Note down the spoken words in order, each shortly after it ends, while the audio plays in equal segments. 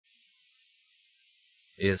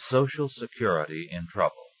Is Social Security in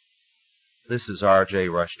trouble? This is R.J.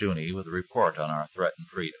 Rushdoony with a report on our threatened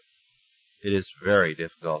freedom. It is very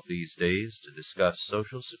difficult these days to discuss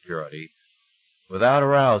Social Security without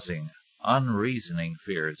arousing unreasoning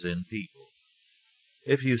fears in people.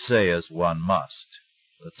 If you say, as one must,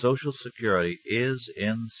 that Social Security is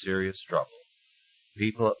in serious trouble,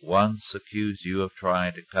 people at once accuse you of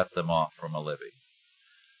trying to cut them off from a living.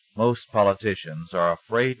 Most politicians are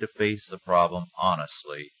afraid to face the problem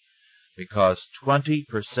honestly because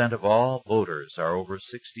 20% of all voters are over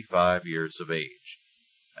 65 years of age,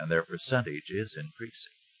 and their percentage is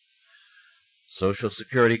increasing. Social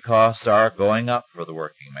Security costs are going up for the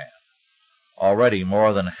working man. Already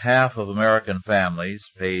more than half of American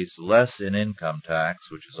families pays less in income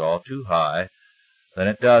tax, which is all too high, than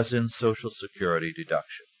it does in Social Security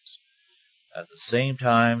deductions. At the same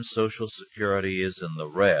time, Social Security is in the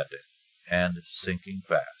red and sinking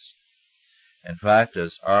fast. In fact,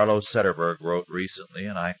 as Arlo Sederberg wrote recently,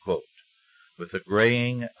 and I quote, "With the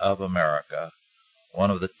graying of America,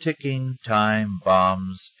 one of the ticking time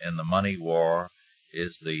bombs in the money war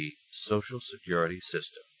is the Social Security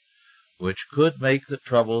system, which could make the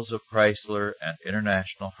troubles of Chrysler and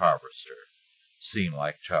International Harvester seem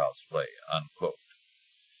like child's play," unquote.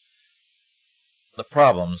 The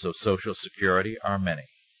problems of Social Security are many.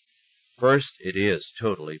 First, it is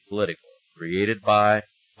totally political, created by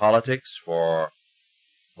politics for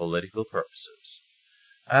political purposes.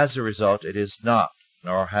 As a result, it is not,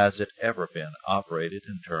 nor has it ever been, operated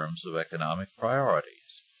in terms of economic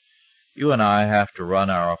priorities. You and I have to run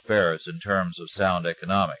our affairs in terms of sound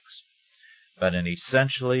economics, but an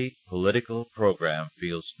essentially political program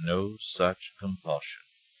feels no such compulsion.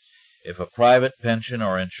 If a private pension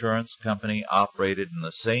or insurance company operated in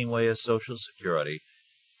the same way as Social Security,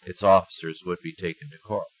 its officers would be taken to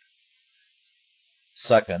court.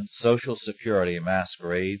 Second, Social Security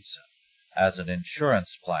masquerades as an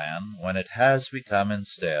insurance plan when it has become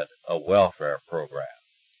instead a welfare program.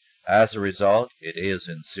 As a result, it is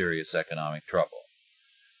in serious economic trouble.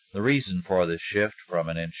 The reason for this shift from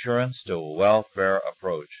an insurance to a welfare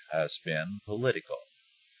approach has been political.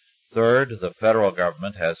 Third, the federal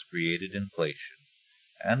government has created inflation,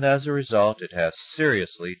 and as a result it has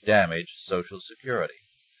seriously damaged Social Security.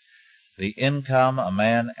 The income a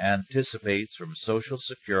man anticipates from Social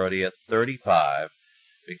Security at 35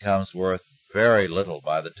 becomes worth very little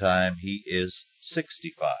by the time he is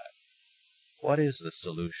 65. What is the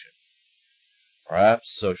solution?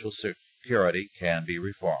 Perhaps Social Security can be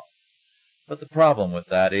reformed. But the problem with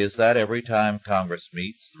that is that every time Congress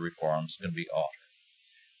meets, the reforms can be altered.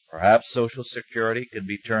 Perhaps Social Security can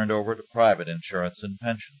be turned over to private insurance and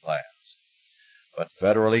pension plans. But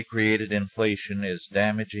federally created inflation is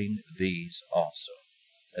damaging these also.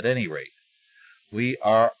 At any rate, we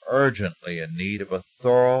are urgently in need of a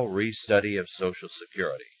thorough restudy of Social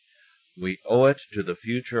Security. We owe it to the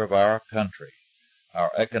future of our country,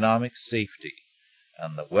 our economic safety,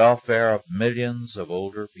 and the welfare of millions of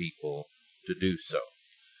older people to do so.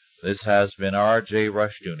 This has been R.J.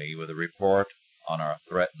 Rushdoony with a report on our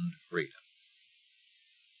threatened freedom.